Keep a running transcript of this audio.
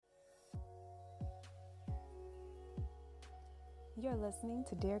You're listening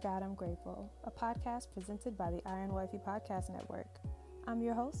to Dear God, I'm Grateful, a podcast presented by the Iron Wifey Podcast Network. I'm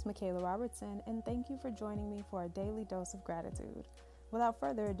your host, Michaela Robertson, and thank you for joining me for a daily dose of gratitude. Without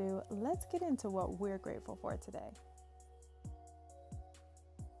further ado, let's get into what we're grateful for today.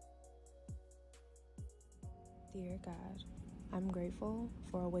 Dear God, I'm grateful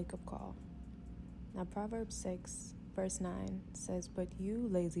for a wake-up call. Now, Proverbs 6, verse 9 says, "But you,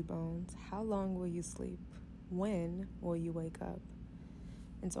 lazy bones, how long will you sleep? When will you wake up?"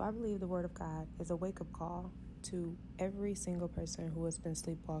 And so I believe the Word of God is a wake-up call to every single person who has been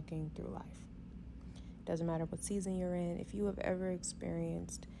sleepwalking through life. Doesn't matter what season you're in. If you have ever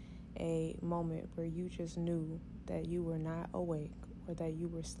experienced a moment where you just knew that you were not awake or that you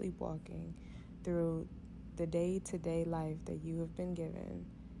were sleepwalking through the day-to-day life that you have been given,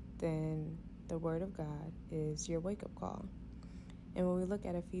 then the Word of God is your wake-up call. And when we look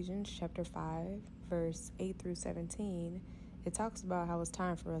at Ephesians chapter 5, verse 8 through 17, it talks about how it's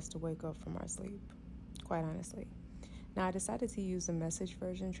time for us to wake up from our sleep, quite honestly. Now, I decided to use the Message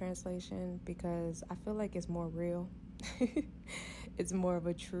version translation because I feel like it's more real. It's more of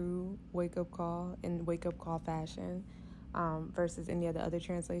a true wake-up call in wake-up call fashion versus any of the other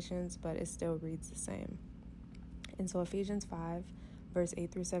translations, but it still reads the same. And so Ephesians 5, verse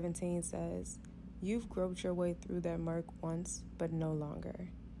 8 through 17 says, "You've groped your way through that murk once, but no longer.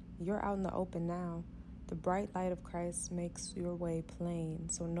 You're out in the open now. The bright light of Christ makes your way plain,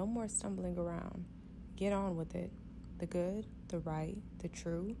 so no more stumbling around. Get on with it. The good, the right, the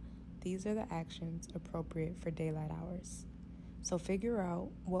true, these are the actions appropriate for daylight hours. So figure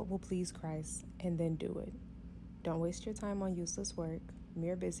out what will please Christ and then do it. Don't waste your time on useless work,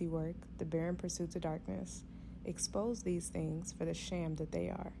 mere busy work, the barren pursuits of darkness. Expose these things for the sham that they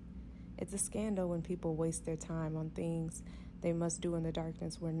are. It's a scandal when people waste their time on things they must do in the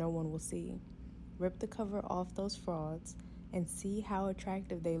darkness where no one will see. Rip the cover off those frauds and see how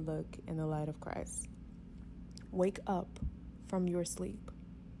attractive they look in the light of Christ. Wake up from your sleep.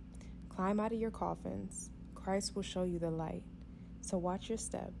 Climb out of your coffins. Christ will show you the light. So watch your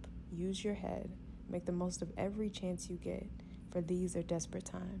step, use your head, make the most of every chance you get, for these are desperate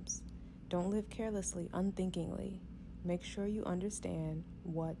times. Don't live carelessly, unthinkingly. Make sure you understand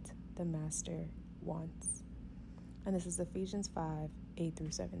what the Master wants." And this is Ephesians 5, 8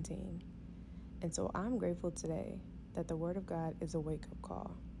 through 17. And so I'm grateful today that the Word of God is a wake-up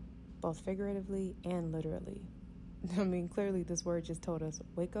call, both figuratively and literally. I mean, clearly this word just told us,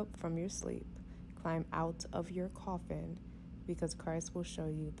 wake up from your sleep, climb out of your coffin, because Christ will show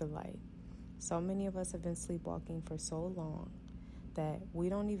you the light. So many of us have been sleepwalking for so long that we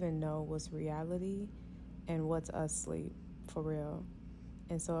don't even know what's reality and what's us sleep, for real.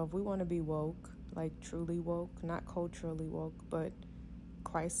 And so if we want to be woke, like truly woke, not culturally woke, but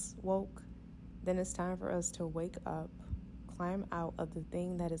Christ woke, then it's time for us to wake up, climb out of the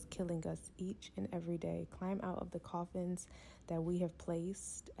thing that is killing us each and every day, climb out of the coffins that we have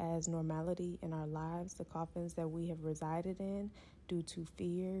placed as normality in our lives, the coffins that we have resided in due to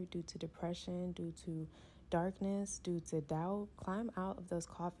fear, due to depression, due to darkness, due to doubt. Climb out of those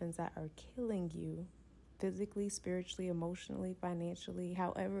coffins that are killing you physically, spiritually, emotionally, financially,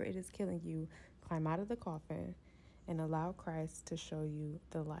 however it is killing you. Climb out of the coffin and allow Christ to show you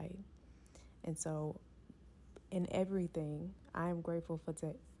the light. And so in everything, I am grateful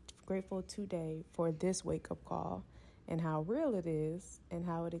today for this wake-up call and how real it is and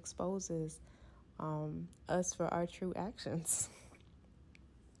how it exposes us for our true actions.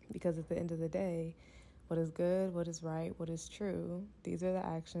 Because at the end of the day, what is good, what is right, what is true, these are the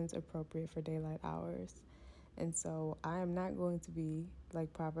actions appropriate for daylight hours. And so I am not going to be,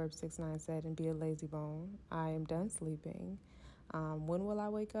 like Proverbs 6:9 said, and be a lazy bone. I am done sleeping. When will I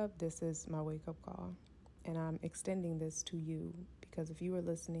wake up? This is my wake-up call. And I'm extending this to you because if you are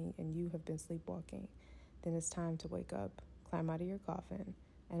listening and you have been sleepwalking, then it's time to wake up, climb out of your coffin,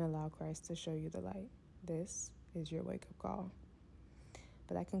 and allow Christ to show you the light. This is your wake-up call.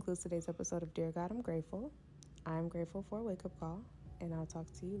 But that concludes today's episode of Dear God, I'm Grateful. I'm grateful for a wake-up call, and I'll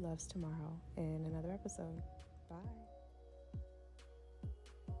talk to you loves tomorrow in another episode. Bye.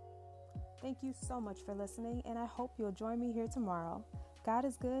 Thank you so much for listening, and I hope you'll join me here tomorrow. God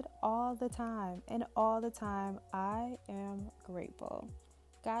is good all the time, and all the time I am grateful.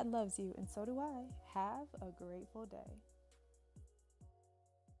 God loves you, and so do I. Have a grateful day.